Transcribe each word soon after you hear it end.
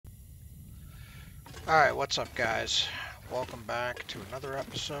Alright, what's up guys? Welcome back to another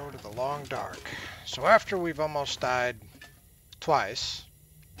episode of The Long Dark. So after we've almost died twice,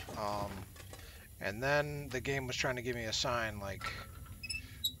 and then the game was trying to give me a sign like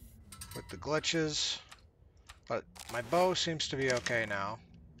with the glitches, but my bow seems to be okay now.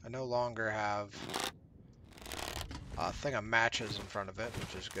 I no longer have a thing of matches in front of it,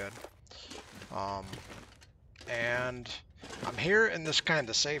 which is good. And I'm here in this kind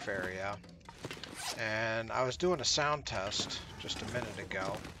of safe area. And I was doing a sound test just a minute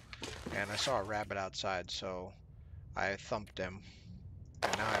ago, and I saw a rabbit outside, so I thumped him.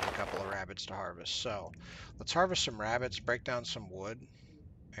 And now I have a couple of rabbits to harvest. So let's harvest some rabbits, break down some wood,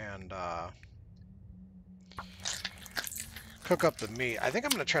 and cook up the meat. I think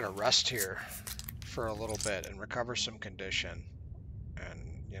I'm going to try to rest here for a little bit and recover some condition.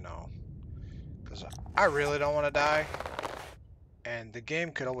 And, because I really don't want to die. And the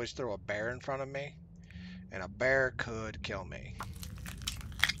game could always throw a bear in front of me, and a bear could kill me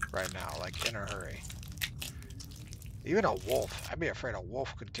right now, like in a hurry. Even a wolf. I'd be afraid a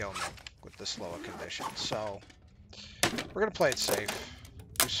wolf could kill me with this low of condition. So we're going to play it safe.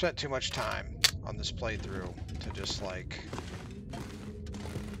 We've spent too much time on this playthrough to just like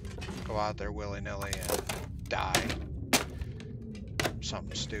go out there willy-nilly and die.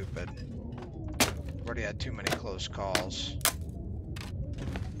 Something stupid. I've already had too many close calls.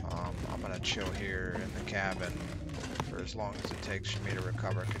 I'm going to chill here in the cabin for as long as it takes for me to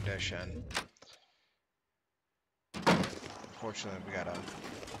recover condition. Unfortunately, we gotta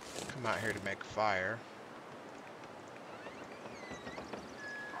come out here to make a fire.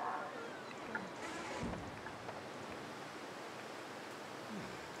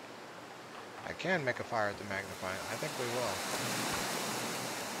 I can make a fire at the magnifying. I think we will.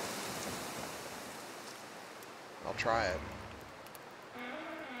 I'll try it.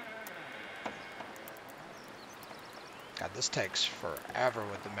 God, this takes forever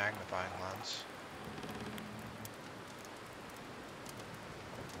with the magnifying lens.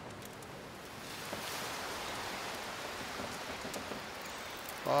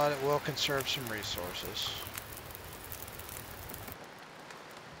 But it will conserve some resources.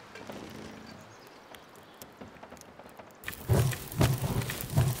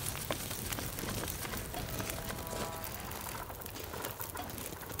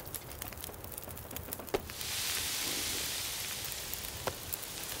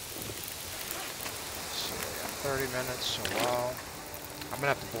 So we got 30 minutes, so well. I'm gonna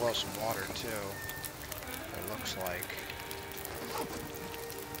have to boil some water too, it looks like.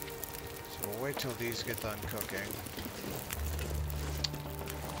 So we'll wait till these get done cooking.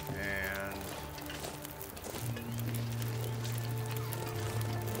 And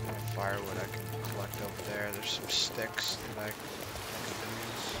firewood I can collect over there. There's some sticks that I can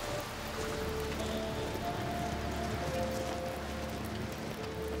use.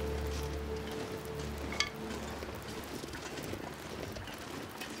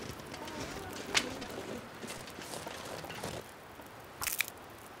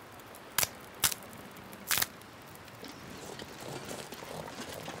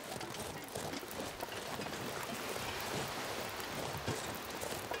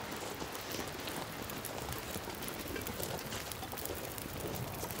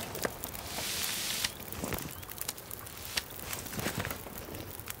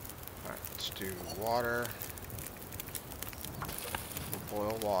 Do water. We'll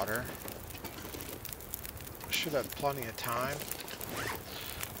boil water. Should have plenty of time.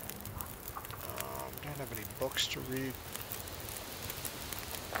 Don't have any books to read.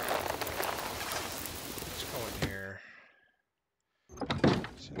 Let's go in here.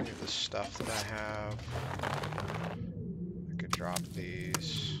 So any of the stuff that I have, I could drop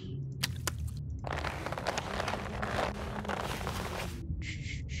these.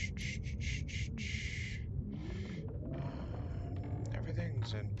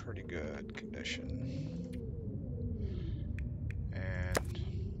 Everything's in pretty good condition. And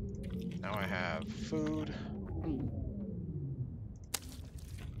now I have food. And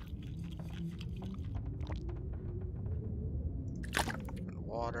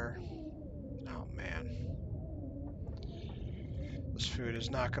water. Oh man. This food is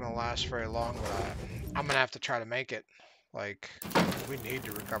not going to last very long, but I'm going to have to try to make it. Like, we need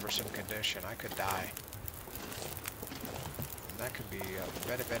to recover some condition. I could die. And that could be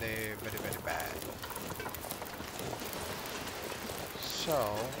very, very, very, very bad. So,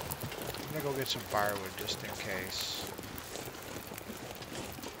 I'm going to go get some firewood just in case.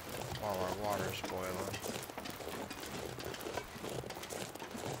 While our water's boiling.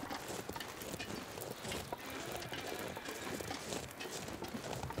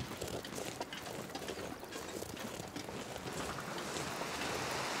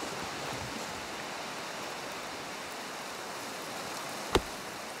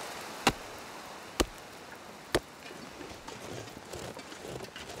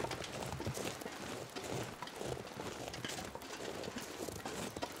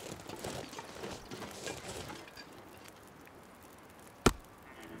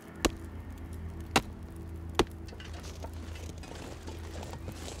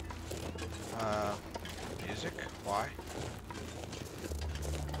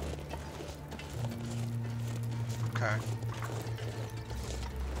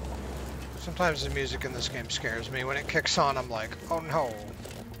 Sometimes the music in this game scares me. When it kicks on, I'm like, oh no.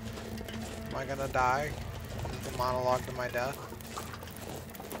 Am I gonna die? The monologue to my death?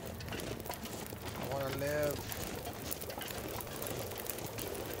 I wanna live.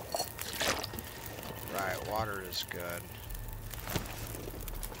 Right, water is good.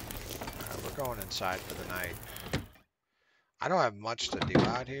 Alright, we're going inside for the night. I don't have much to do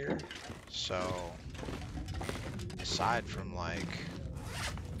out here, so aside from like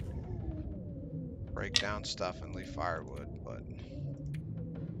break down stuff and leave firewood, but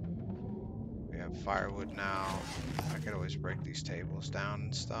we have firewood now. I could always break these tables down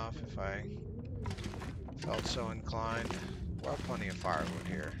and stuff if I felt so inclined. We'll have plenty of firewood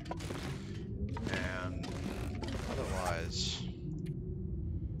here. And otherwise,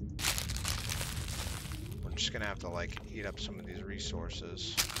 we're just gonna have to like eat up some of these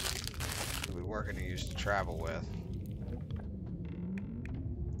resources that we were gonna use to travel with.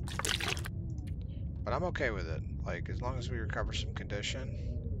 But I'm okay with it. Like, as long as we recover some condition,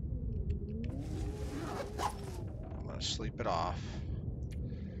 I'm gonna sleep it off.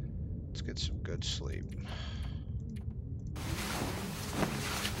 Let's get some good sleep.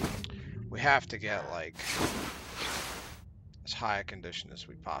 We have to get like as high a condition as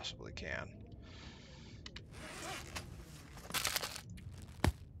we possibly can.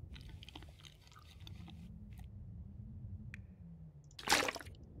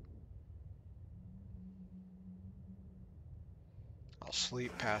 I'll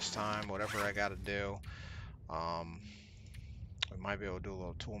sleep past time, whatever I gotta do. We might be able to do a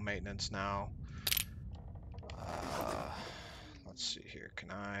little tool maintenance now. Let's see here,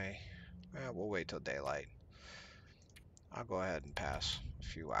 can I? We'll wait till daylight. I'll go ahead and pass a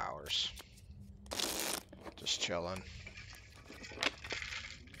few hours. Just chilling.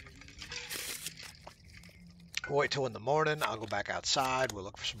 We'll wait till in the morning. I'll go back outside. We'll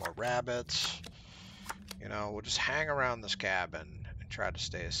look for some more rabbits. You know, we'll just hang around this cabin and try to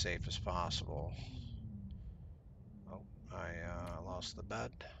stay as safe as possible. Oh, I lost the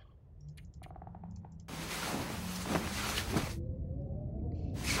bed.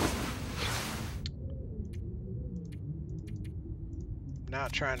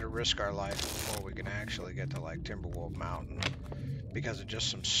 Not trying to risk our life before we can actually get to like Timberwolf Mountain because of just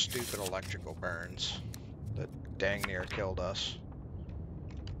some stupid electrical burns that dang near killed us.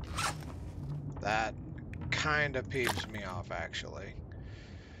 That kind of peeves me off actually,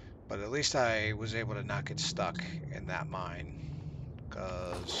 but at least I was able to not get stuck in that mine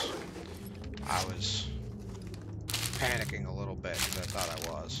because I was panicking a little bit because I thought I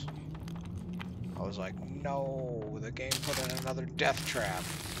was. I was like, no, the game put in another death trap.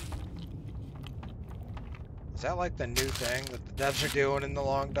 Is that like the new thing that the devs are doing in the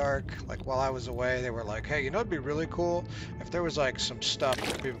Long Dark? Like while I was away, they were like, hey, you know, it'd be really cool if there was like some stuff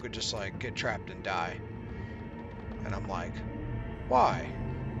that people could just like get trapped and die. And I'm like, why?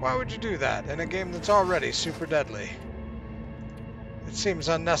 Why would you do that in a game that's already super deadly? It seems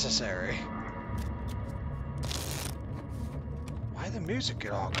unnecessary. Why the music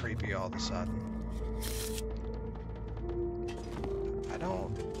get all creepy all of a sudden?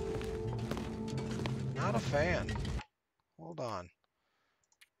 Not a fan. Hold on.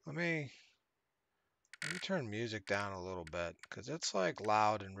 Let me turn music down a little bit because it's like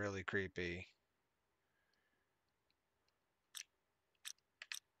loud and really creepy.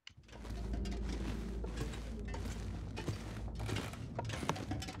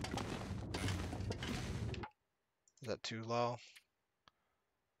 Is that too low?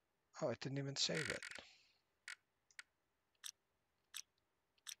 Oh, it didn't even save it.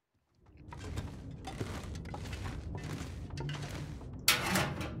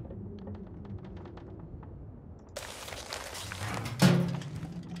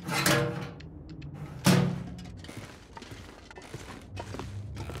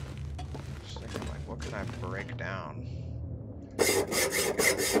 Just thinking like, what can I break down? I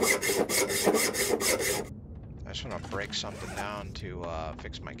just want to break something down to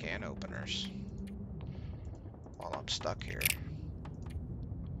fix my can openers while I'm stuck here.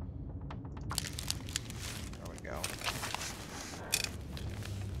 There we go.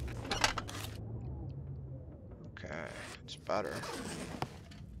 Okay, it's better.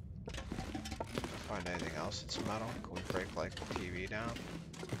 Find anything else that's metal? Can we break like the TV down?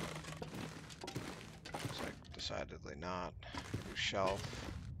 Looks like decidedly not. New shelf.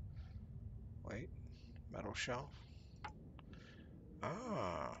 Wait. Metal shelf.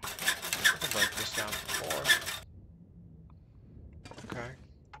 Ah, I can break this down to 4. Okay.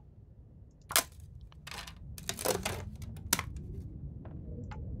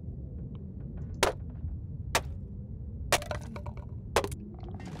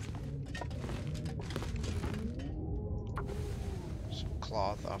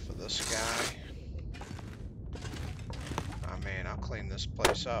 health off of this guy. I mean, I'll clean this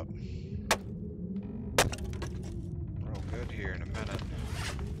place up real good here in a minute.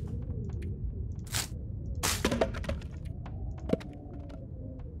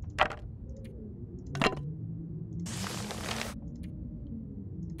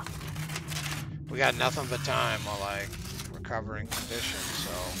 We got nothing but time while I recovering conditions,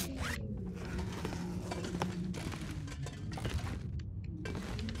 so.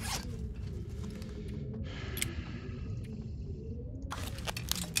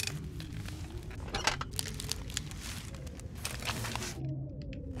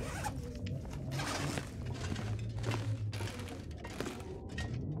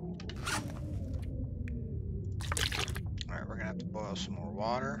 Alright, we're gonna have to boil some more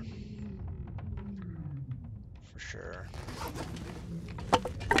water. For sure.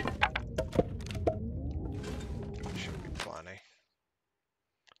 Should be plenty.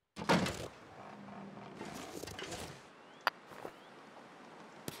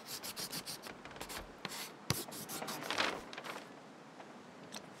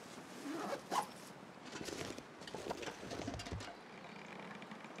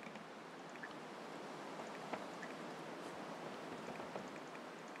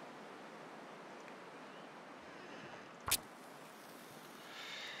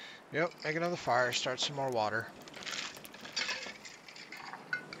 Yep, make another fire, start some more water.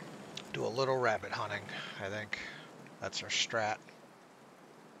 Do a little rabbit hunting, I think. That's our strat.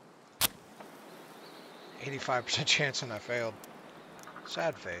 85% chance and I failed.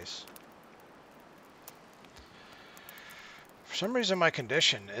 Sad face. For some reason my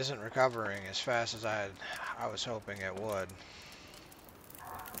condition isn't recovering as fast as I was hoping it would.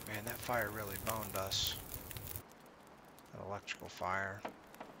 Man, that fire really boned us. That electrical fire.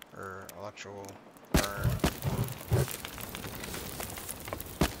 Or electrical burn.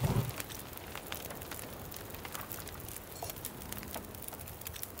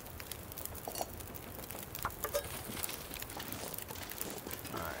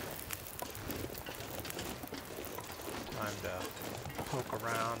 Alright. Time to poke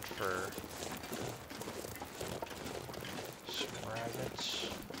around for some rabbits.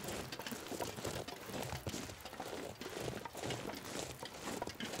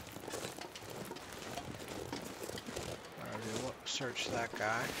 Search that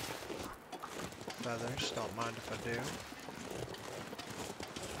guy. Feathers, don't mind if I do.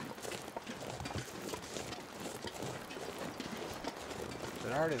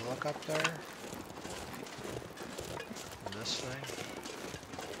 Did I already look up there? On this thing?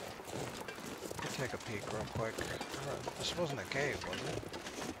 Let me take a peek real quick. This wasn't a cave, was it?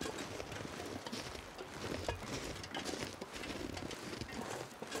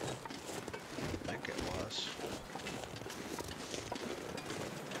 I think it was.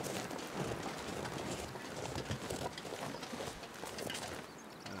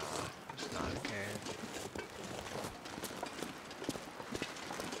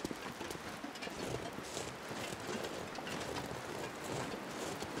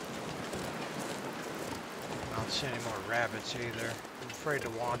 See any more rabbits either. I'm afraid to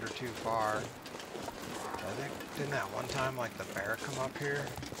wander too far. I think, didn't that one time like the bear come up here?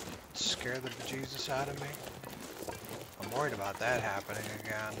 Scare the bejesus out of me? I'm worried about that happening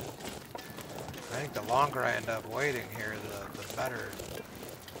again. I think the longer I end up waiting here, the better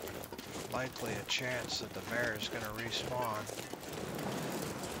likely a chance that the bear is going to respawn.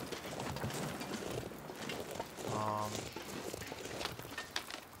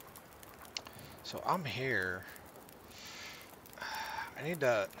 So I'm here. I need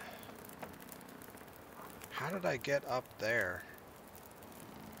to... How did I get up there?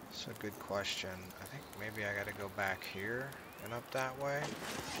 That's a good question. I think maybe I gotta go back here and up that way.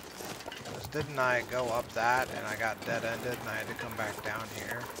 Because didn't I go up that and I got dead-ended and I had to come back down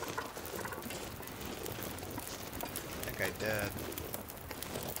here? I think I did.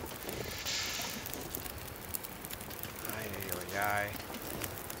 Ay.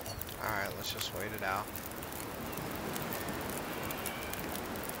 Alright, let's just wait it out.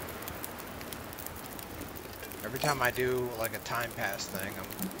 Every time I do like a time pass thing,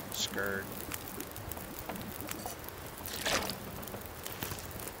 I'm scared.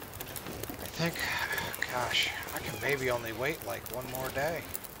 I think, gosh, I can maybe only wait like one more day.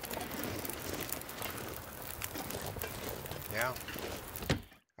 Yeah.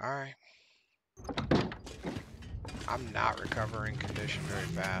 Alright. I'm not recovering condition very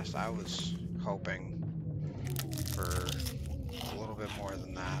fast. I was hoping for a little bit more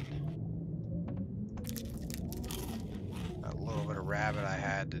than that. That little bit of rabbit I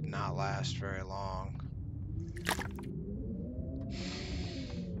had did not last very long.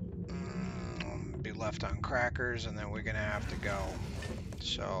 left on crackers, and then we're gonna have to go.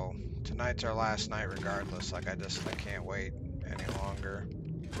 So tonight's our last night regardless. Like I can't wait any longer.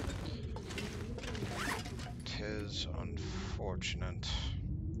 'Tis unfortunate.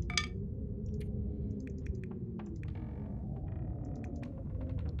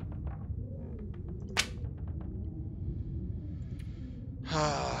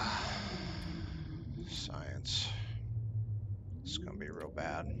 Science. It's gonna be real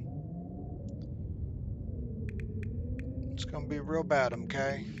bad. It's gonna be real bad,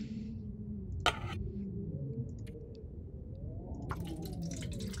 okay?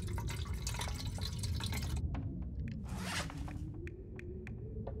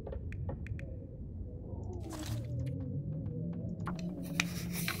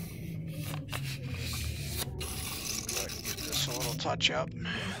 Give this a little touch up.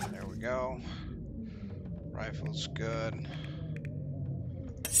 There we go. Rifle's good.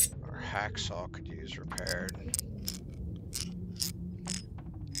 Our hacksaw could use repaired.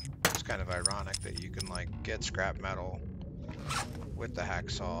 It's kind of ironic that you can like get scrap metal with the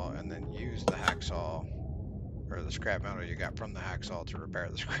hacksaw and then use the hacksaw or the scrap metal you got from the hacksaw to repair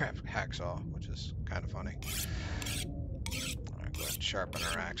the scrap hacksaw, which is kind of funny. Alright, go ahead and sharpen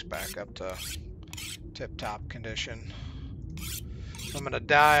our axe back up to tip-top condition. If I'm gonna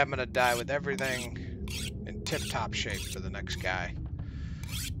die with everything in tip-top shape for the next guy.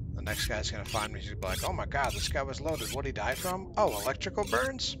 The next guy's gonna find me, he's gonna be like, oh my god, this guy was loaded. What'd he die from? Oh, electrical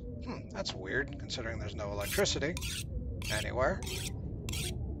burns? That's weird, considering there's no electricity anywhere.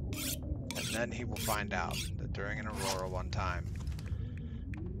 And then he will find out that during an Aurora one time,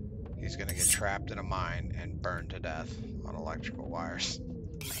 he's gonna get trapped in a mine and burned to death on electrical wires.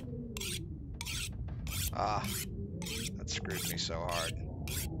 Ah, that screwed me so hard.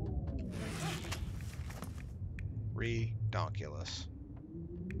 Redonkulous.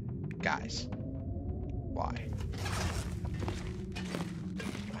 Guys, why?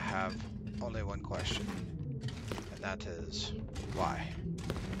 I have only one question, and that is, why?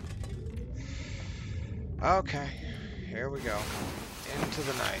 Okay, here we go. Into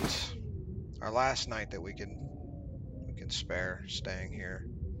the night. Our last night that we can spare staying here.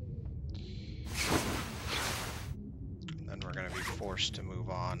 And then we're gonna be forced to move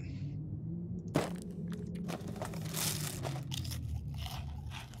on.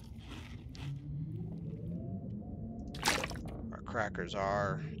 Our crackers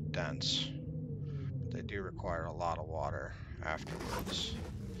are dense, but they do require a lot of water afterwards.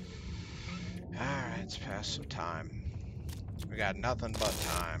 Alright, let's pass some time. We got nothing but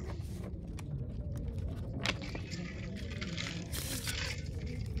time.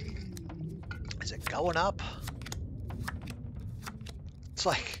 Is it going up? It's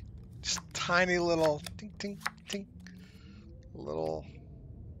like just tiny little tink tink tink little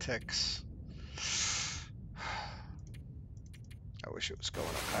ticks. I wish it was going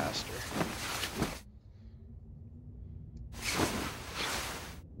up faster.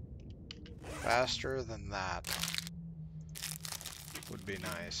 Faster than that would be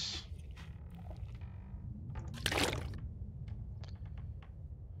nice.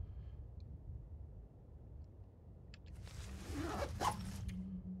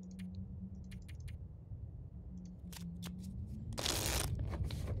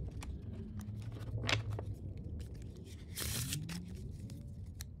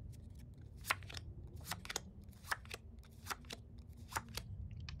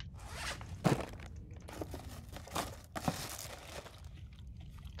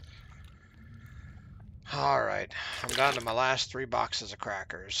 Alright, I'm down to my last 3 boxes of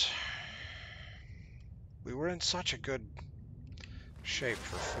crackers. We were in such a good shape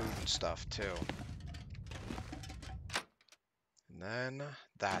for food and stuff, too. And then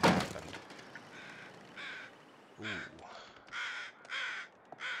that happened. Ooh.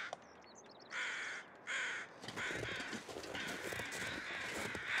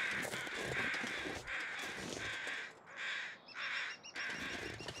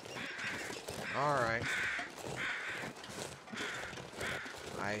 Alright.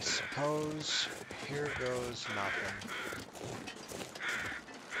 I suppose here goes nothing.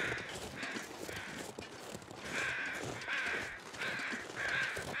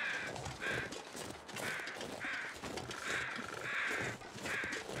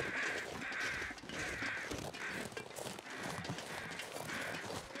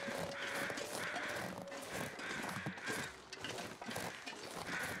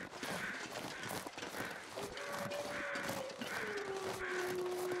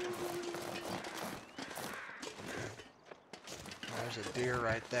 There's a deer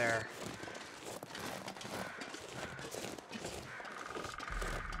right there.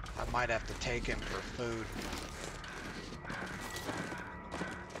 I might have to take him for food.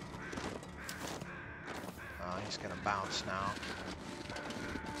 Oh, he's gonna bounce now.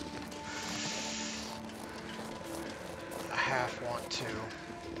 I half want to.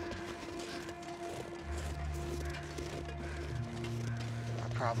 I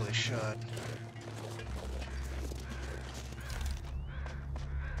probably should.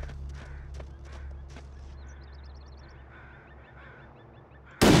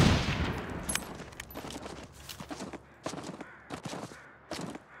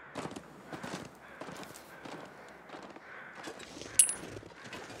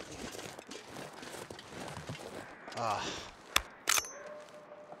 Ugh.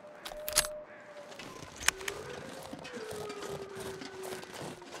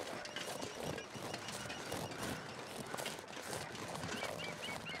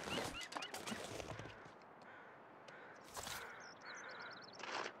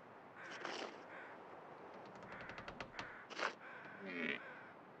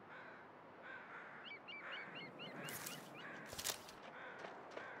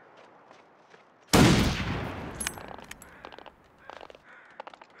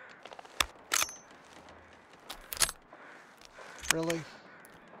 Really?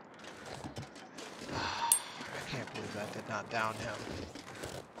 I can't believe that did not down him.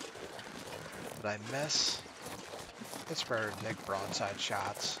 Did I miss? It's better to take broadside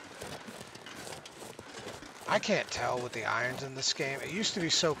shots. I can't tell with the irons in this game. It used to be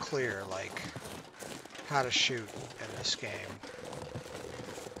so clear, like, how to shoot in this game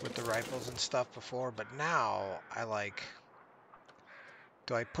with the rifles and stuff before, but now I like...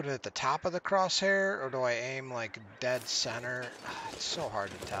 Do I put it at the top of the crosshair, or do I aim, like, dead center? It's so hard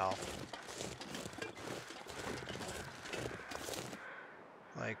to tell.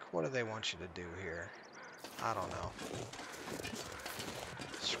 Like, what do they want you to do here? I don't know.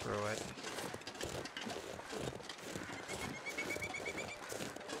 Screw it.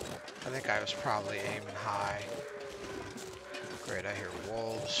 I think I was probably aiming high. Great, I hear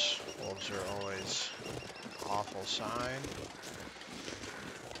wolves. Wolves are always an awful sign.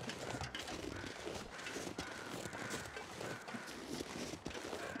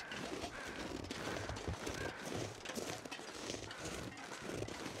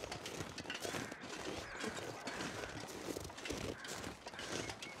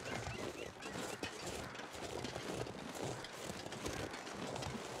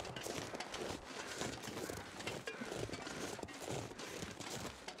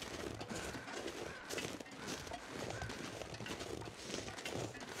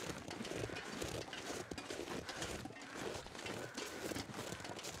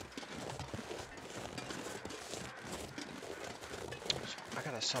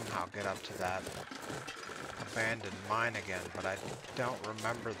 Somehow get up to that abandoned mine again, but I don't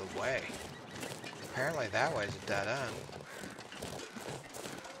remember the way. Apparently that way's a dead end.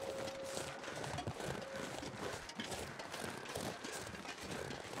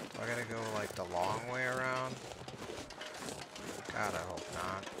 Do I gotta go like the long way around? God, I hope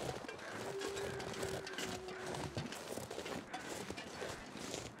not.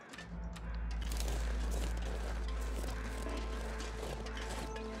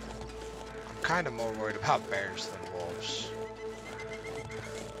 Kind of more worried about bears than wolves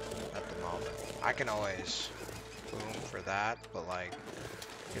at the moment. I can always boom for that, but like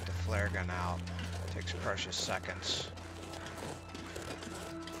get the flare gun out. It takes precious seconds.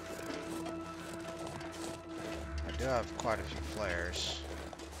 I do have quite a few flares.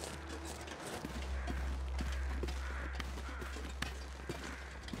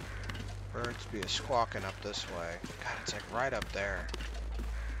 Birds be a squawking up this way. God, it's like right up there.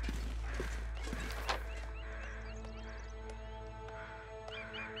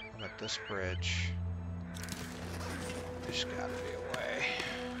 This bridge. There's gotta be a way.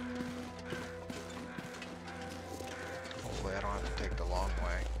 Hopefully I don't have to take the long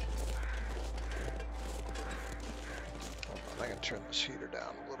way. Hold on, I can turn this heater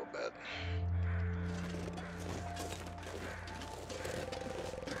down a little bit.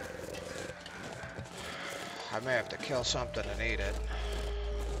 I may have to kill something and eat it,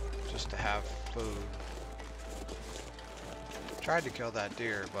 just to have food. Tried to kill that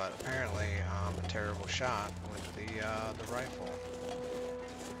deer, but apparently I'm a terrible shot with the rifle.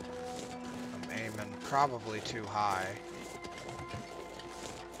 I'm aiming probably too high.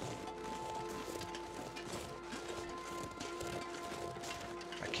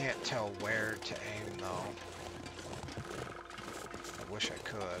 I can't tell where to aim though. I wish I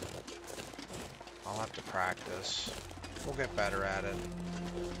could. I'll have to practice. We'll get better at it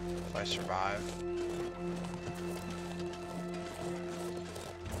if I survive.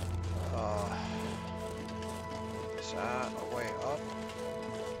 Is that a way up?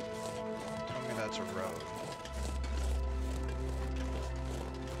 Tell me that's a road.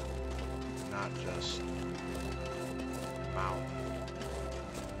 Not just mountain.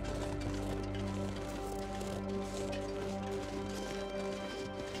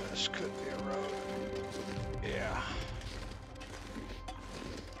 This could be a road. Yeah.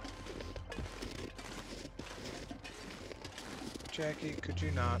 Jackie, could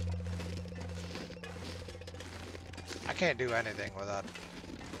you not? I can't do anything without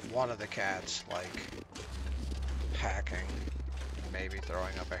one of the cats, like, hacking, maybe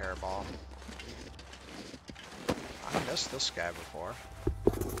throwing up a hairball. I missed this guy before.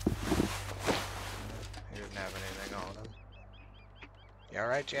 He didn't have anything on him. You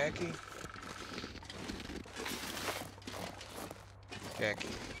alright, Jackie? Jackie.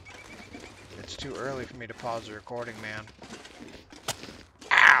 It's too early for me to pause the recording, man.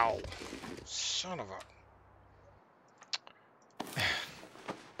 Ow! Son of a...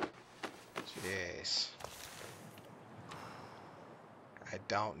 Jeez. I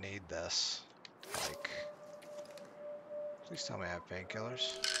don't need this. Like... Please tell me I have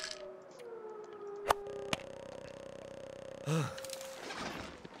painkillers.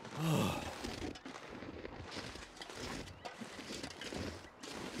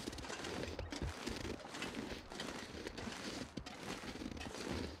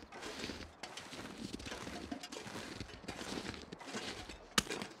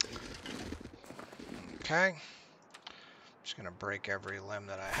 Okay. Just gonna break every limb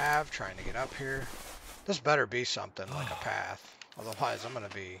that I have trying to get up here. This better be something like a path. Otherwise I'm gonna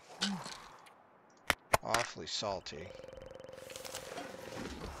be awfully salty.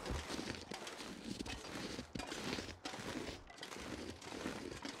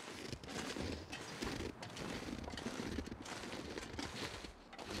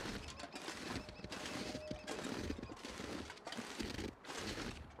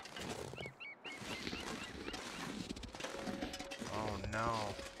 Oh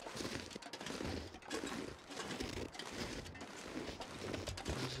no.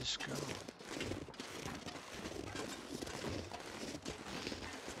 Where does this go?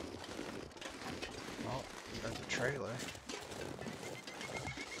 Oh, there's a trailer.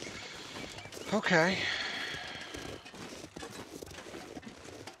 Okay.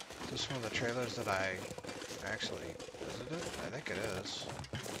 Is this one of the trailers that I actually visited? I think it is.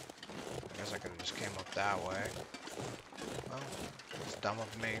 I guess I could have just came up that way. Well, it's dumb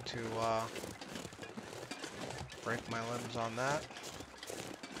of me to break my limbs on that.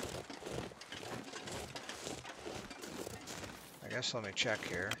 I guess let me check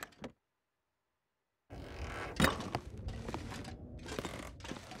here.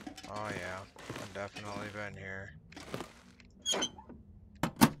 Oh yeah, I've definitely been here.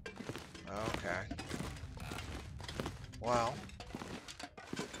 Okay. Well,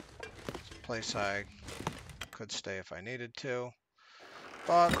 it's a place I could stay if I needed to,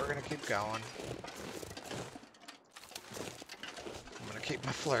 but we're gonna keep going. I'm gonna keep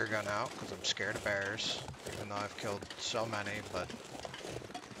my flare gun out because I'm scared of bears, even though I've killed so many, but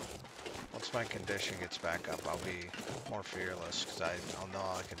once my condition gets back up, I'll be more fearless because I'll know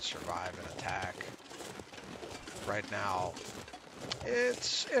I can survive an attack. Right now,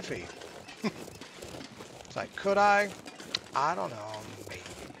 it's iffy. It's like, could I? I don't know, maybe.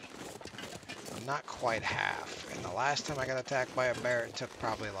 I'm not quite half. And the last time I got attacked by a bear, it took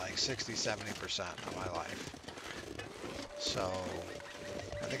probably like 60–70% of my life. So,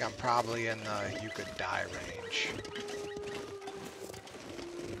 I think I'm probably in the you could die range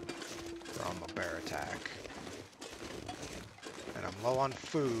from a bear attack. And I'm low on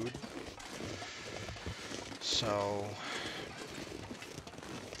food. So,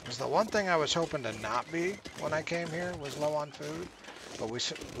 because the one thing I was hoping to not be when I came here was low on food. But we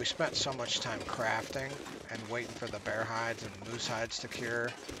spent so much time crafting and waiting for the bear hides and moose hides to cure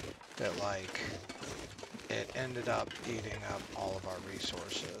that, like, it ended up eating up all of our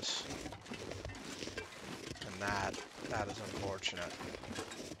resources. And that is unfortunate.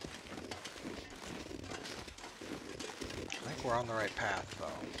 I think we're on the right path,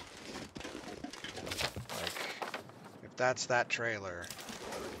 though. Like, if that's that trailer,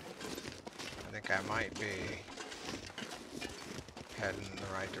 I think I might be heading in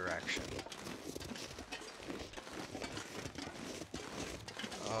the right direction.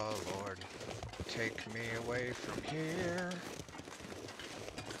 Oh Lord, take me away from here.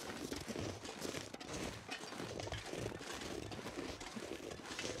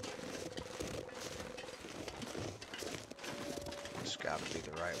 It's gotta be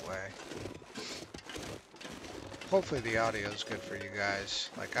the right way. Hopefully the audio is good for you guys.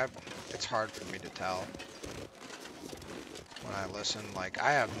 Like, it's hard for me to tell. when I listen. Like,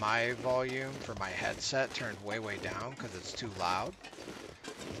 I have my volume for my headset turned way, way down because it's too loud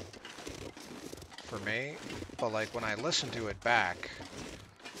for me. But like when I listen to it back,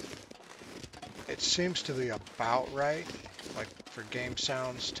 it seems to be about right, like for game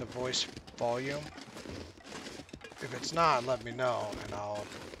sounds to voice volume. If it's not, let me know, and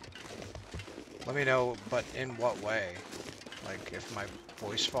let me know, but in what way? Like if my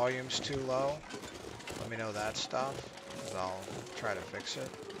voice volume's too low, let me know that stuff, and I'll try to fix it.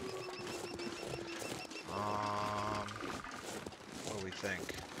 What do we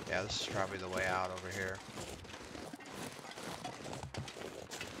think? Yeah, this is probably the way out over here.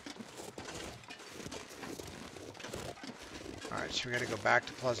 Alright, so we gotta go back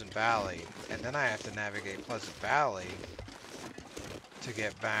to Pleasant Valley, and then I have to navigate Pleasant Valley to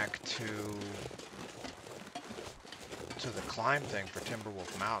get back to the climb thing for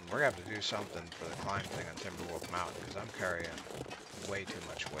Timberwolf Mountain. We're gonna have to do something for the climb thing on Timberwolf Mountain, because I'm carrying way too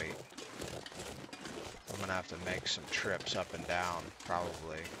much weight. I'm gonna have to make some trips up and down,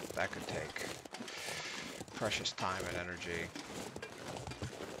 probably. That could take precious time and energy.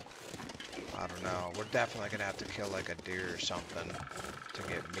 I don't know. We're definitely gonna have to kill like a deer or something to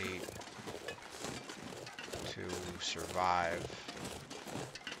get meat to survive.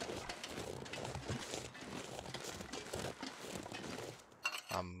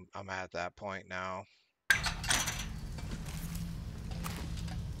 I'm at that point now.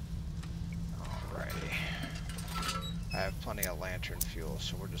 Alrighty. I have plenty of lantern fuel,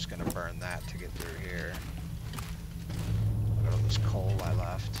 so we're just gonna burn that to get through here. Look at all this coal I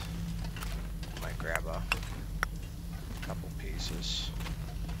left. Might grab a couple pieces.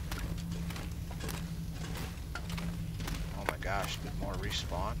 Oh my gosh, did more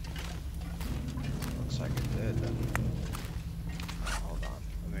respawn? Looks like it did. Hold on,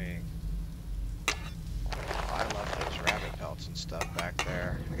 let me... Oh, I left those rabbit pelts and stuff back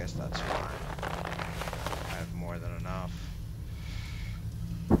there. I guess that's fine. I have more than enough.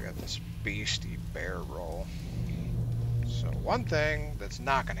 We got this beastie bear roll. So one thing that's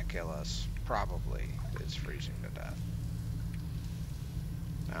not gonna kill us, probably, is freezing to death.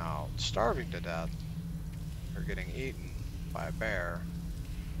 Now, starving to death, or getting eaten by a bear,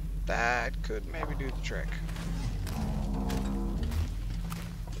 that could maybe do the trick.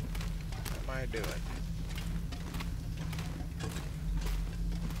 That might do it.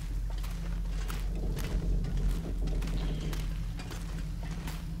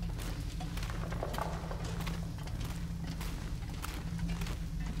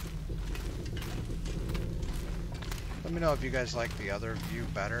 Let me know if you guys like the other view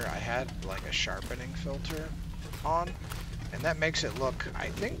better. I had like a sharpening filter on, and that makes it look, I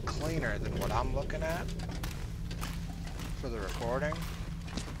think, cleaner than what I'm looking at for the recording.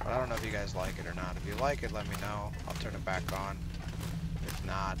 But I don't know if you guys like it or not. If you like it, let me know. I'll turn it back on. If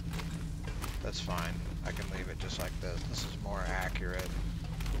not, that's fine. I can leave it just like this. This is more accurate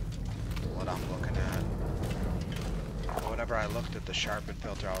than what I'm looking at. But whenever I looked at the sharpen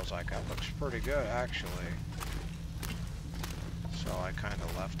filter, I was like, that looks pretty good, actually. So I kind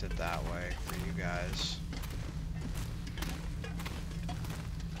of left it that way for you guys.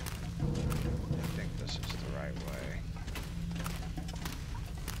 I think this is the right way.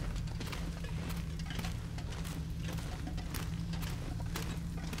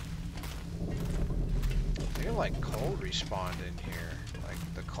 I feel like coal respawned in here. Like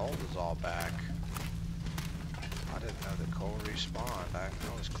the coal was all back. I didn't know the coal respawned. I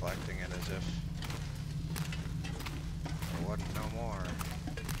was collecting it as if there wasn't no more.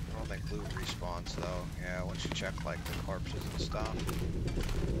 I don't think loot respawns though. Yeah, once you check like the corpses and stuff.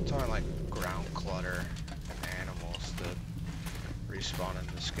 It's only like ground clutter and animals that respawn in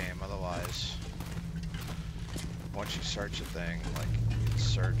this game. Otherwise, once you search a thing, like it's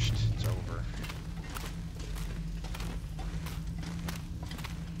searched, it's over.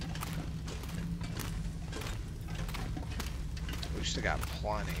 We still got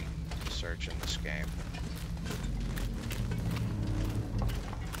plenty to search in this game.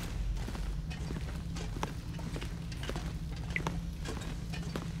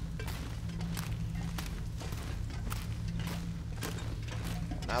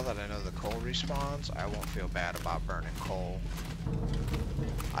 Now that I know the coal respawns, I won't feel bad about burning coal.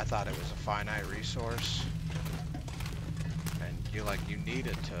 I thought it was a finite resource, and you need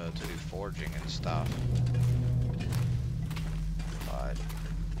it to do forging and stuff. But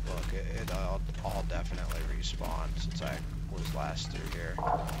look, it all definitely respawned since I was last through here.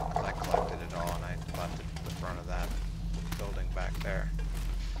 I collected it all and I left it at the front of that building back there.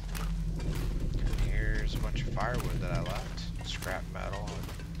 And here's a bunch of firewood that I left, scrap metal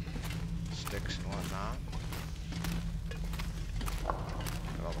and sticks and whatnot.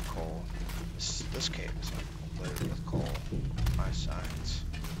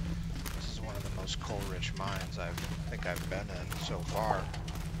 so far.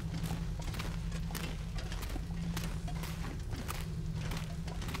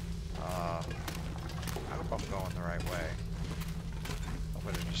 I hope I'm going the right way. I'm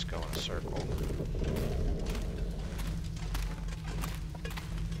gonna just go in a circle.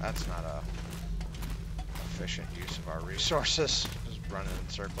 That's not a efficient use of our resources. Just running in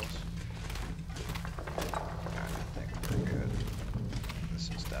circles. I think we're good. This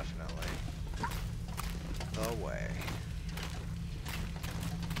is definitely the way.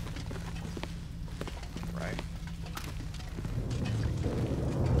 Right?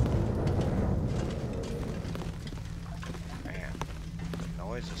 Man, the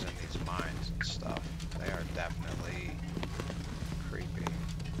noises in these mines and stuff, they are definitely creepy.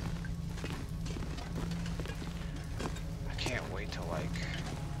 I can't wait to, like,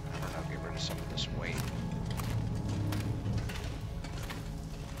 I don't know, get rid of some of this weight.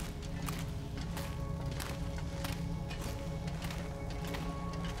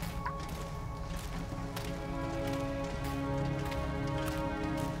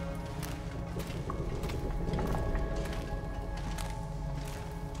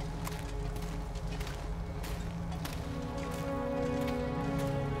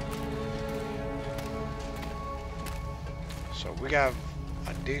 So we have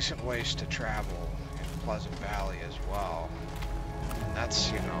a decent ways to travel in Pleasant Valley as well. And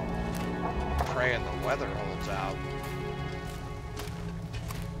that's, you know, praying the weather holds out.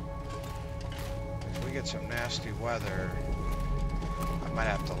 If we get some nasty weather, I might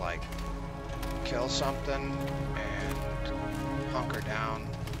have to, like, kill something and hunker down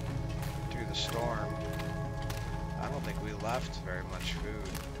through the storm. I don't think we left very much food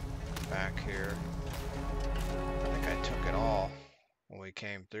back here. I think I took it all when we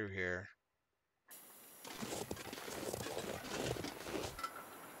came through here.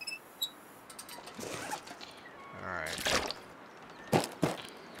 Alright.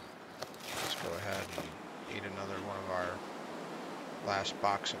 Let's go ahead and eat another one of our last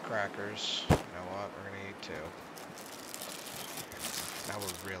box of crackers. You know what? We're gonna eat two. Now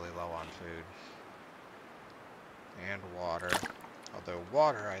we're really low on food. And water. Although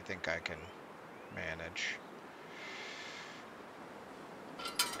water I think I can manage.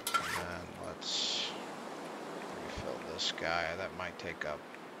 And let's refill this guy. That might take up...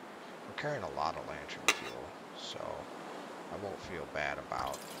 We're carrying a lot of lantern fuel, so I won't feel bad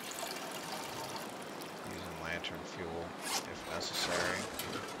about using lantern fuel if necessary.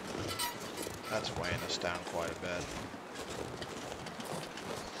 That's weighing us down quite a bit.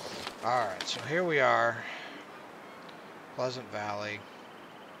 Alright, so here we are. Pleasant Valley.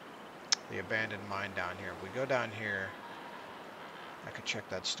 The abandoned mine down here. If we go down here, I could check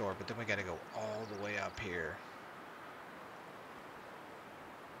that store, but then we gotta go all the way up here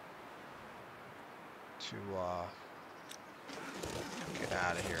to get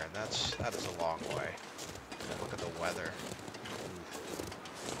out of here, and that is a long way. And look at the weather.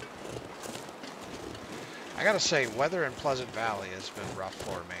 I gotta say, weather in Pleasant Valley has been rough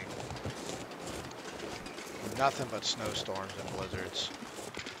for me. Nothing but snowstorms and blizzards.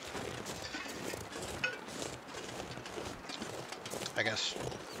 I guess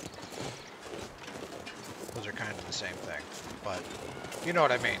those are kind of the same thing, but you know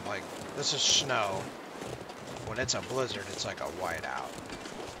what I mean. Like, this is snow. When it's a blizzard, it's like a whiteout.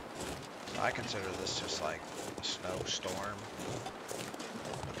 So I consider this just like a snowstorm.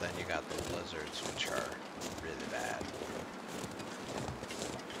 But then you got the blizzards, which are really bad.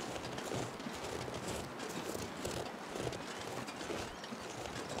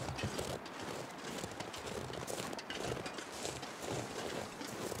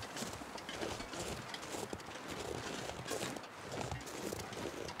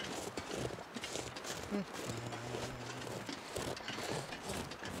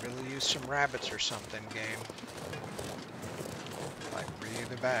 Some rabbits or something, game. Like,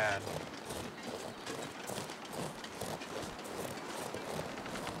 really bad.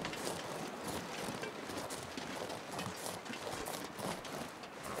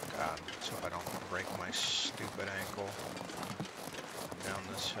 Oh god, let's hope I don't break my stupid ankle down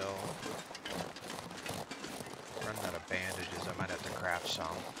this hill. Running out of bandages, I might have to craft some.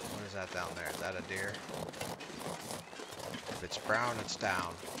 What is that down there? Is that a deer? If it's brown, it's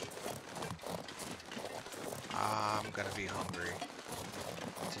down. I'm gonna be hungry.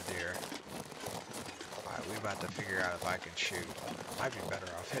 It's a deer. Alright, we're about to figure out if I can shoot. I'd be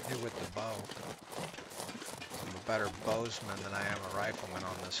better off hitting it with the bow. I'm a better bowsman than I am a rifleman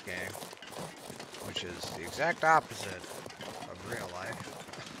on this game. Which is the exact opposite of real life.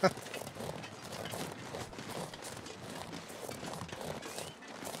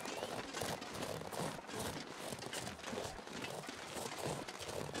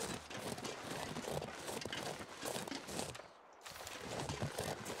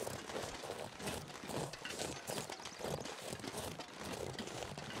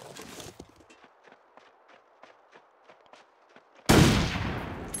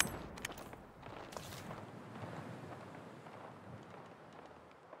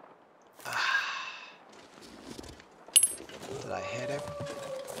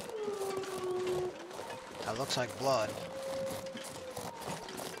 looks like blood.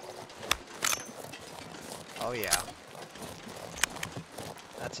 Oh yeah.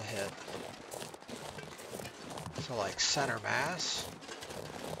 That's a hit. So like center mass.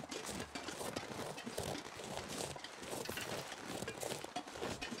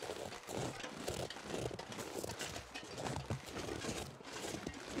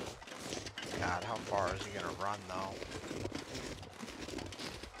 God, how far is he gonna run though?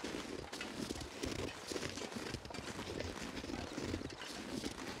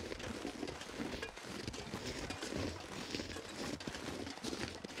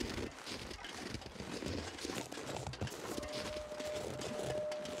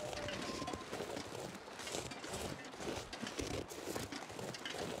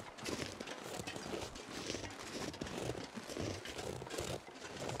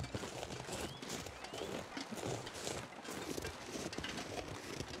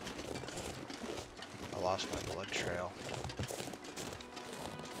 I lost my blood trail.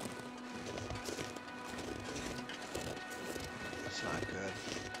 That's not good.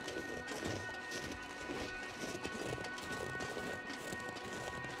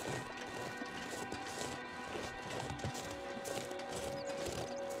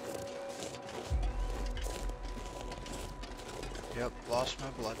 Yep, lost my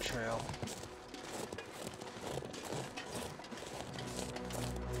blood trail.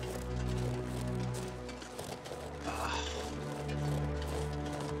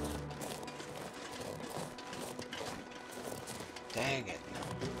 Dang it.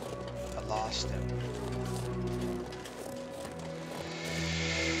 I lost him.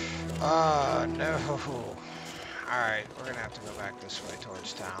 No. Alright, we're gonna have to go back this way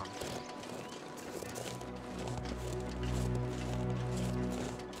towards town.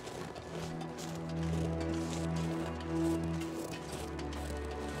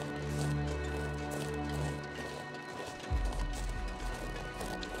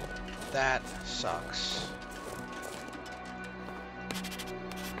 That sucks.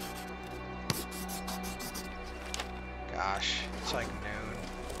 Gosh, it's like noon.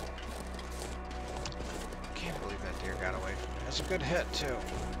 Can't believe that deer got away from me. That's a good hit, too.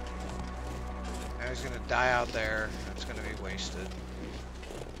 Now he's gonna die out there. It's gonna be wasted.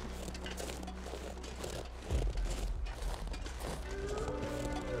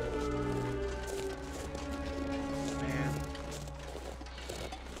 Man.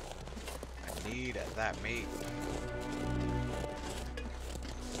 I need that meat.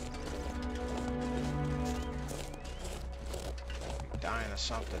 Dying of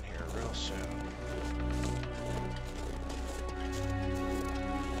something here real soon.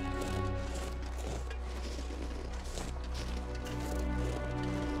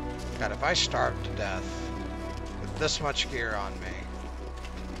 God, if I starve to death with this much gear on me,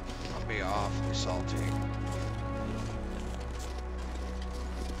 I'll be awfully salty.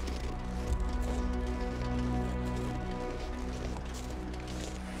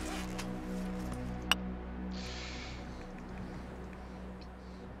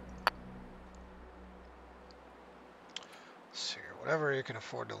 Whatever you can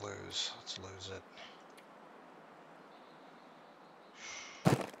afford to lose, let's lose it.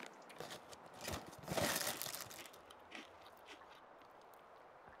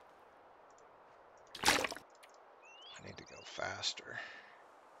 I need to go faster.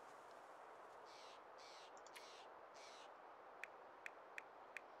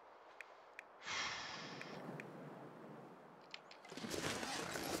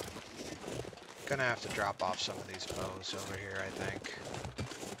 Gonna have to drop off some of these bows over here, I think.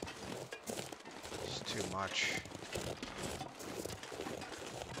 It's too much.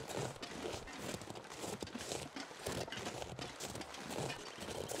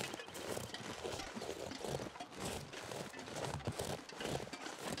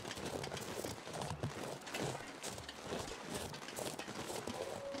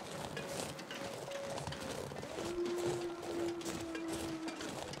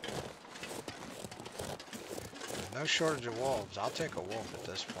 No shortage of wolves. I'll take a wolf at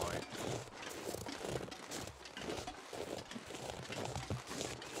this point.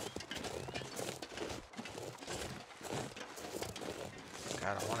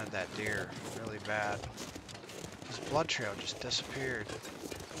 God, I wanted that deer really bad. His blood trail just disappeared.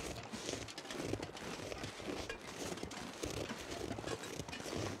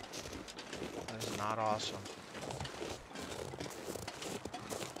 That is not awesome.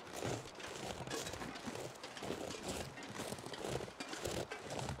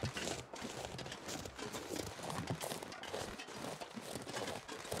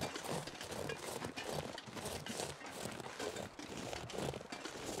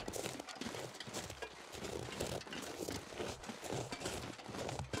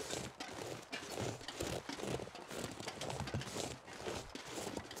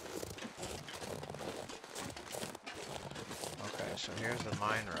 There's the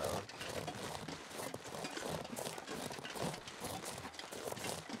mine road.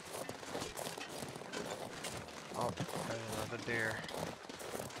 Oh, there's another deer.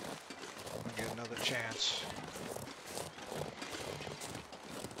 I'm gonna get another chance.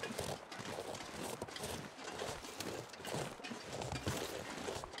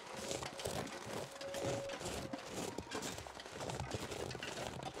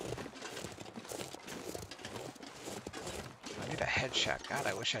 I need a headshot. God,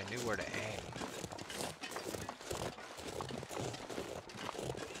 I wish I knew where to aim.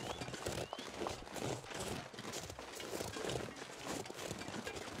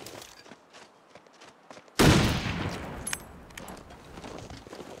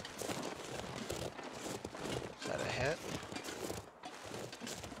 Is that a hit?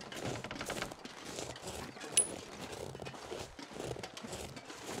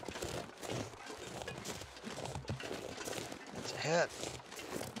 It's a hit.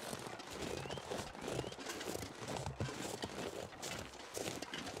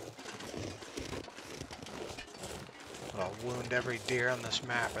 I'll wound every deer on this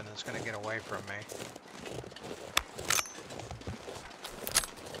map and it's going to get away from me.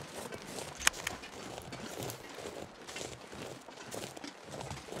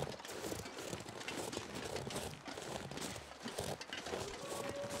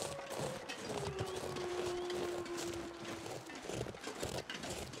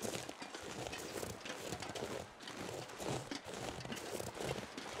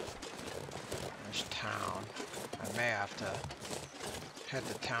 There's town. I may have to head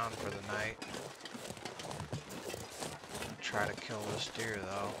to town for the night. Try to kill this deer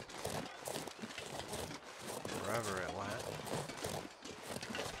though. Wherever it went.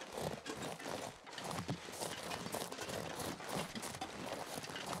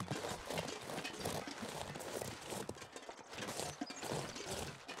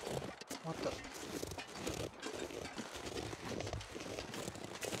 What the?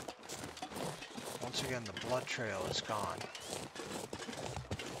 Once again, the blood trail is gone.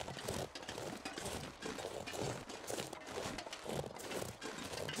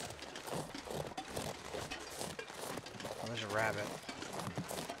 Oh, there's a rabbit.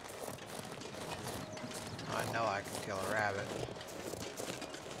 I know I can kill a rabbit.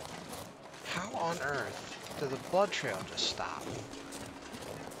 How on earth did the blood trail just stop?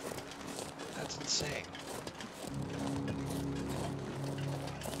 That's insane.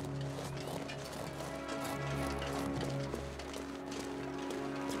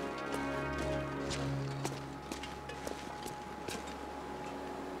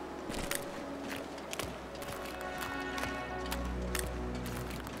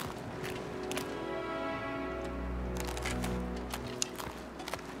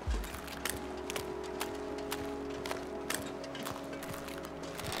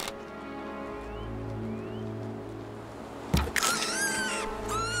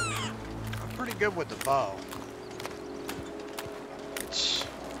 Pretty good with the bow. It's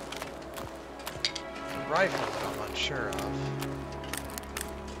the rifle that I'm unsure of.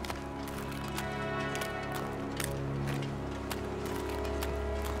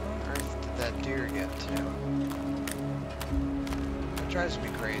 Where on earth did that deer get to? That drives me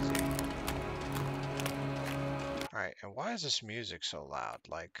crazy. Alright, and why is this music so loud?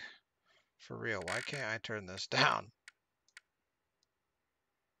 Like, for real, why can't I turn this down?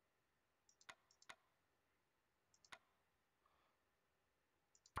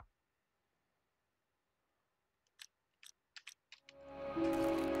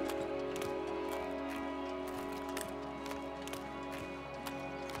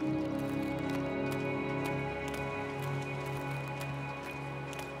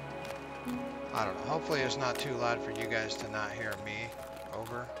 I don't know. Hopefully it's not too loud for you guys to not hear me.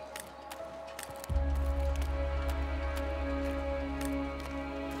 Over.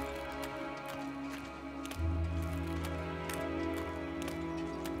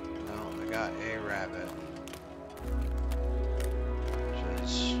 Well, I got a rabbit. Which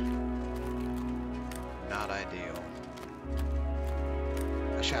is not ideal.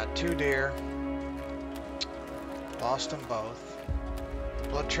 I shot 2 deer. Lost them both.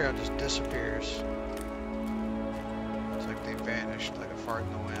 Blood trail just disappears. It's like they vanished like a fart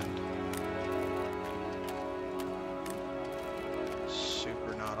in the wind.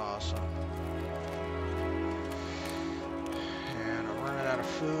 Super not awesome. And I'm running out of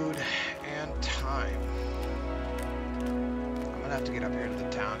food and time. I'm gonna have to get up here to the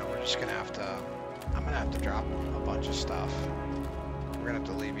town and we're just gonna have to, I'm gonna have to drop a bunch of stuff. We're gonna have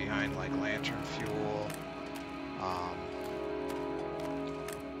to leave behind like lantern fuel.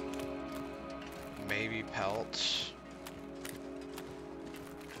 Maybe pelts.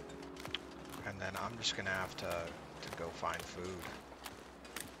 then I'm just gonna have to go find food.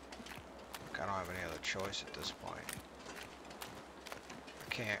 I don't have any other choice at this point. I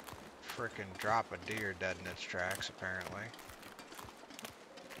can't frickin' drop a deer dead in its tracks, apparently.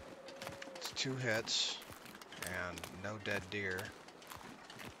 It's 2 hits and no dead deer.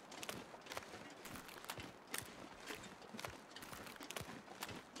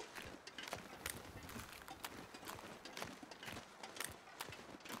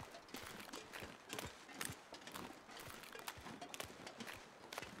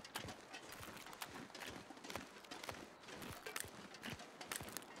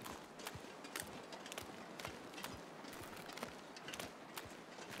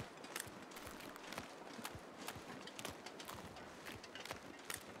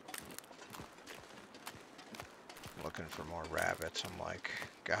 Looking for more rabbits. I'm like,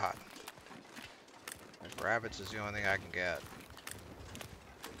 God, if rabbits is the only thing I can get,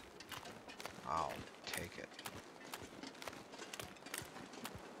 I'll take it.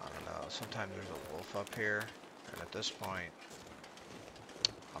 I don't know, sometimes there's a wolf up here, and at this point,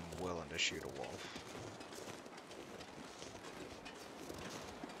 I'm willing to shoot a wolf.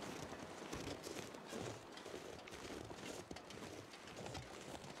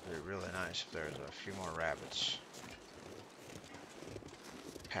 It'd be really nice if there's a few more rabbits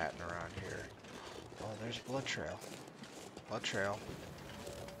patting around here. Oh, there's a blood trail. Blood trail.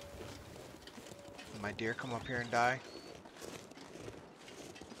 Did my deer come up here and die?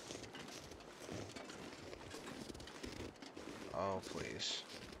 Oh, please.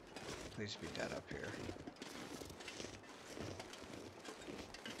 Please be dead up here.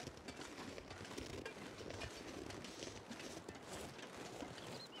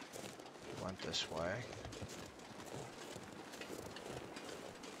 Went this way.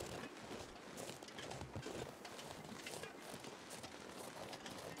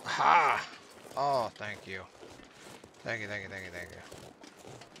 Ha! Oh, thank you. Thank you, thank you, thank you, thank you.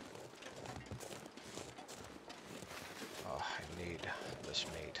 Oh, I need this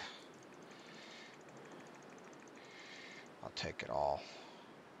meat. I'll take it all.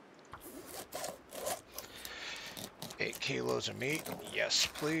 8 kilos of meat. Yes,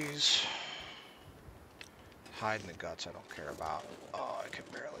 please. Hide in the guts I don't care about. Oh, I can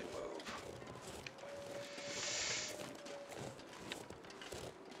barely move.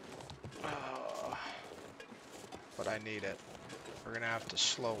 But I need it. We're gonna have to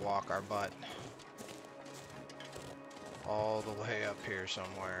slow walk our butt all the way up here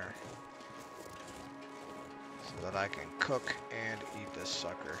somewhere so that I can cook and eat this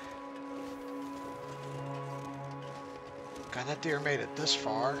sucker. God, that deer made it this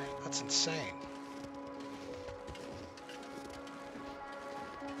far. That's insane.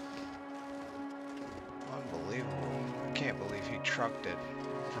 Unbelievable. I can't believe he trucked it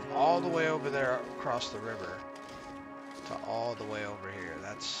from all the way over there across the river to all the way over here.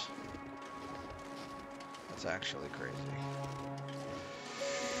 That's actually crazy.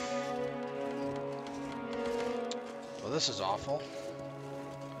 Well, this is awful.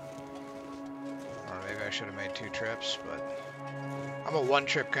 Or maybe I should have made 2 trips, but I'm a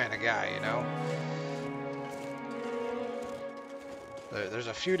 1-trip kind of guy, you know? There's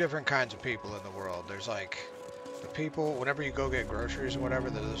a few different kinds of people in the world. There's like the people, whenever you go get groceries or whatever,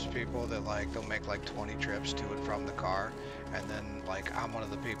 there's those people that like, they'll make like 20 trips to and from the car. And then like, I'm one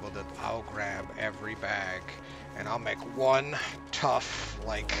of the people that I'll grab every bag and I'll make one tough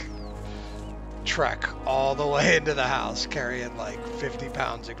like trek all the way into the house carrying like 50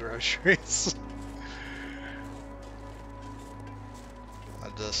 pounds of groceries.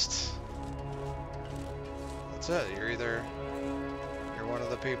 That's it. You're one of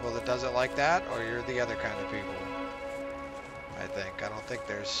the people that does it like that, or you're the other kind of people. I think. I don't think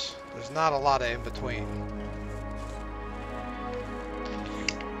there's not a lot of in between.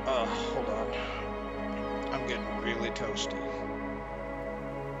 Hold on. I'm getting really toasty.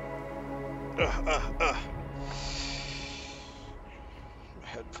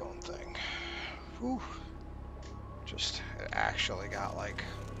 Headphone thing. Whew. Just, it actually got like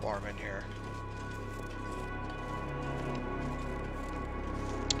warm in here.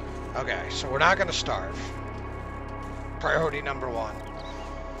 Okay, so we're not gonna starve. Priority number 1.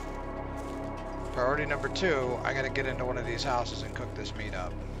 Priority number 2, I gotta get into one of these houses and cook this meat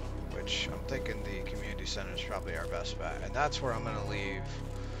up, which I'm thinking the community center is probably our best bet, and that's where I'm gonna leave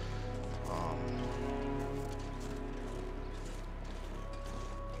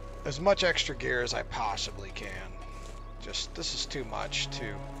as much extra gear as I possibly can. Just, this is too much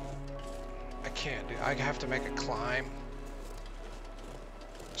to, I can't do, I have to make a climb.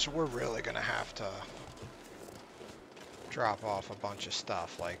 So we're really gonna have to drop off a bunch of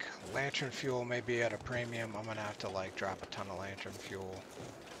stuff. Like lantern fuel may be at a premium. I'm gonna have to like drop a ton of lantern fuel.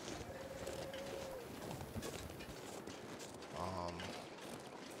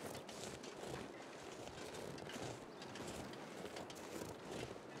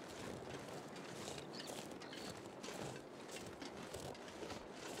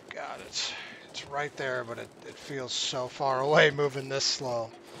 God, it's right there, but it feels so far away moving this slow.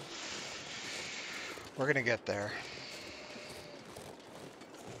 We're gonna get there.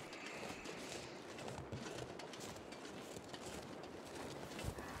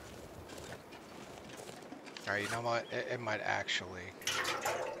 All right, you know what? It might actually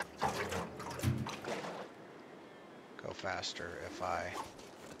go faster if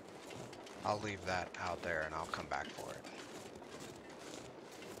I'll leave that out there and I'll come back for it.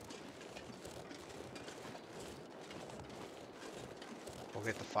 We'll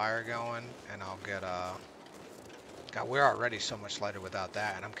get the fire going and I'll get God, we're already so much lighter without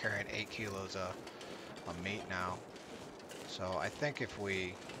that, and I'm carrying 8 kilos of meat now. So I think if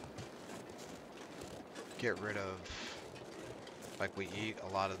we get rid of, like, we eat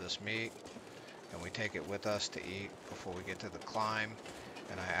a lot of this meat and we take it with us to eat before we get to the climb,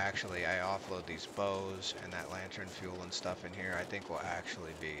 and I offload these bows and that lantern fuel and stuff in here, I think we'll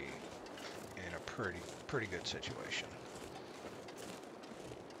actually be in a pretty good situation.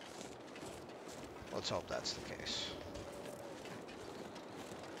 Let's hope that's the case.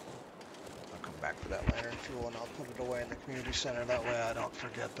 I'll come back for that lantern fuel and I'll put it away in the community center. That way I don't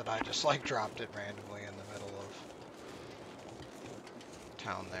forget that I just like dropped it randomly in the middle of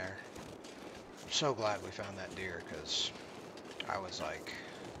town there. I'm so glad we found that deer, because I was like,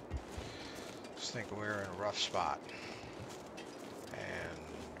 just thinking we were in a rough spot. And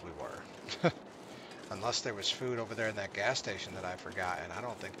we were. Unless there was food over there in that gas station that I forgot, and I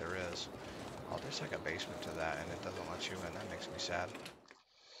don't think there is. Oh, there's like a basement to that, and it doesn't let you in. That makes me sad.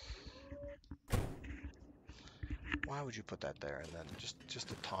 Why would you put that there and then just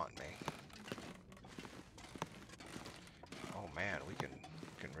to taunt me? Oh man, we can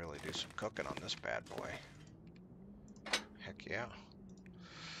really do some cooking on this bad boy. Heck yeah.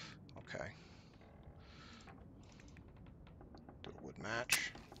 Okay. Do a wood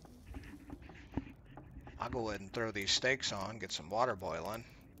match. I'll go ahead and throw these steaks on, get some water boiling,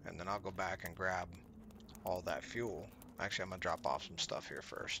 and then I'll go back and grab all that fuel. Actually, I'm gonna drop off some stuff here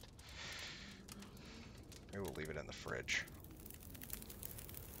first. Maybe we'll leave it in the fridge.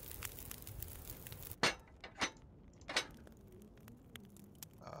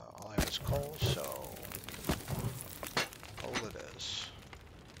 All I have is coal, so coal it is.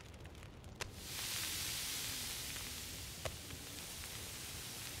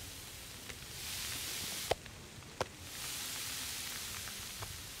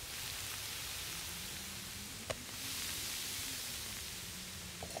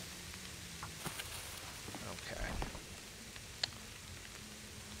 Okay.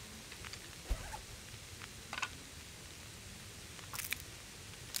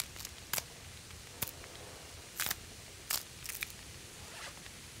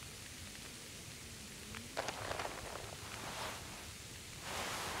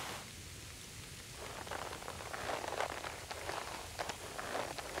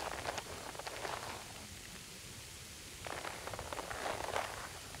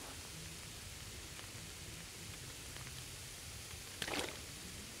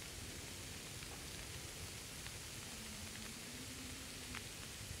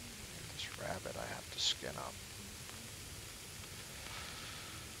 Rabbit I have to skin up.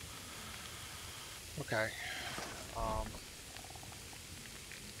 Okay.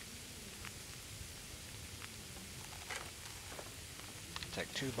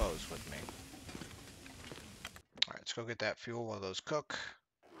 Take 2 bows with me. Alright, let's go get that fuel while those cook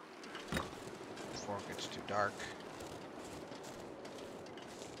before it gets too dark.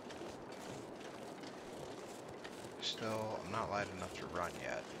 Still, I'm not light enough to run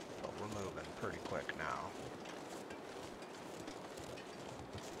yet, but we're moving pretty quick now.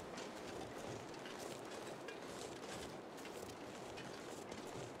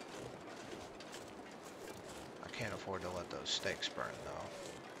 I can't afford to let those steaks burn, though.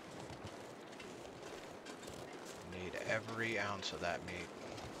 Need every ounce of that meat.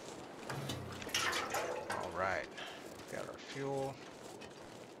 Alright, got our fuel.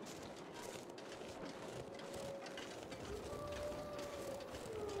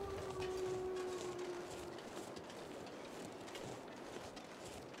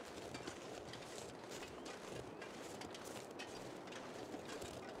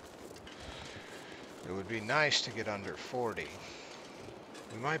 It would be nice to get under 40.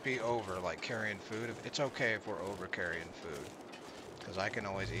 We might be over, like, carrying food. It's okay if we're over carrying food, because I can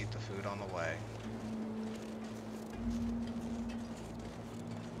always eat the food on the way.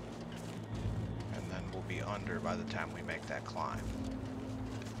 And then we'll be under by the time we make that climb.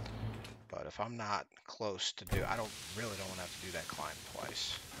 But if I'm not close to I really don't want to have to do that climb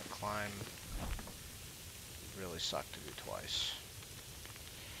twice. That climb really sucked to do twice.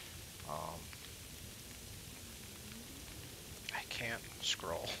 I can't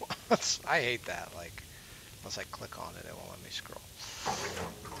scroll. I hate that. Like, unless I click on it, it won't let me scroll.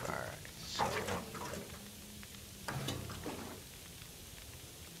 Alright, so...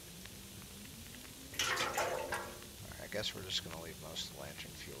 Alright, I guess we're just going to leave most of the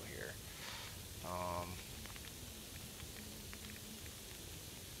lantern fuel here.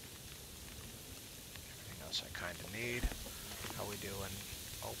 Everything else I kind of need. How we doing?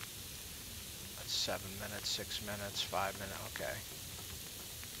 Oh, that's 7 minutes, 6 minutes, 5 minutes. Okay.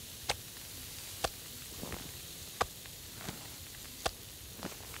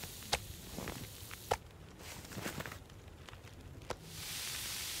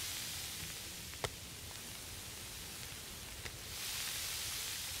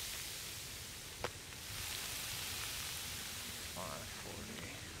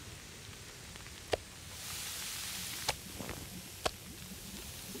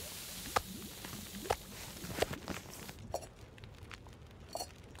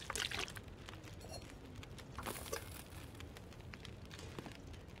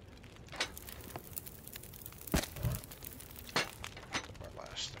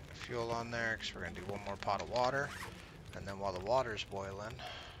 Fuel on there because we're going to do one more pot of water, and then while the water's boiling,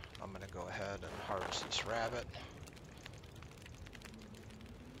 I'm going to go ahead and harvest this rabbit.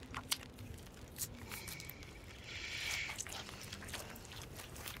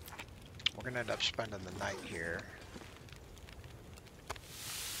 We're going to end up spending the night here.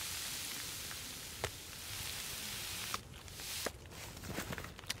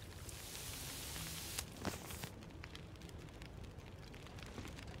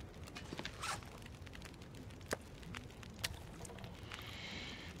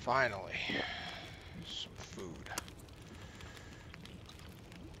 Finally, some food.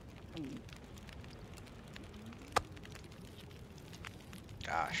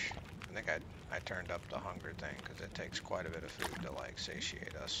 Gosh, I think I turned up the hunger thing because it takes quite a bit of food to like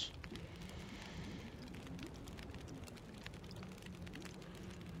satiate us.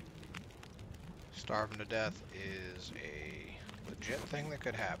 Starving to death is a legit thing that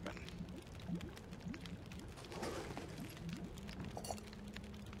could happen.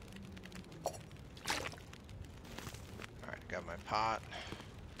 Got my pot.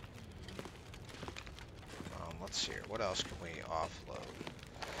 Let's see here. What else can we offload?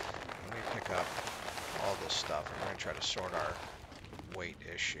 Let me pick up all this stuff. We're going to try to sort our weight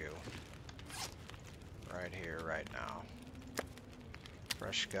issue right here, right now.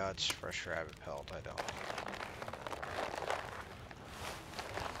 Fresh guts, fresh rabbit pelt. I don't need.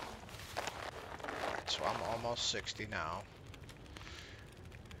 Alright, so I'm almost 60 now.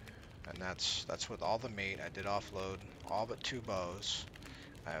 And that's with all the meat. I did offload all but 2 bows.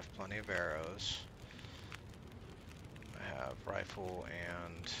 I have plenty of arrows. I have rifle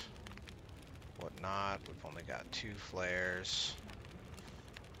and whatnot. We've only got 2 flares.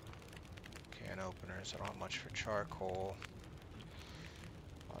 Can openers. I don't have much for charcoal.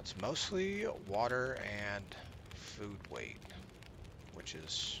 It's mostly water and food weight, which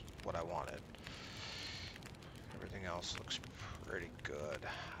is what I wanted. Everything else looks pretty good.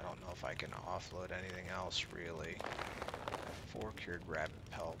 I don't know if I can offload anything else really. 4 cured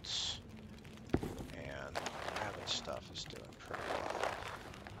rabbit pelts, and rabbit stuff is doing pretty well.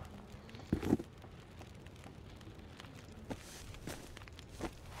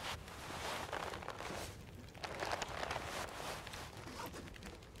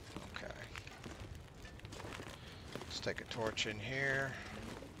 Okay. Let's take a torch in here.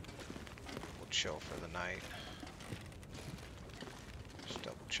 We'll chill for the night.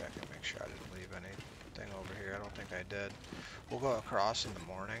 Check and make sure I didn't leave anything over here. I don't think I did. We'll go across in the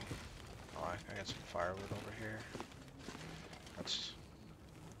morning. Oh, I got some firewood over here. That's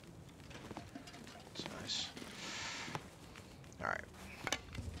nice. Alright.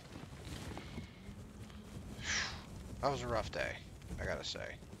 That was a rough day, I gotta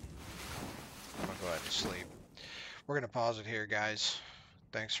say. I'm gonna go ahead and sleep. We're gonna pause it here, guys.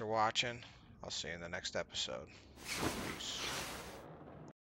 Thanks for watching. I'll see you in the next episode. Peace.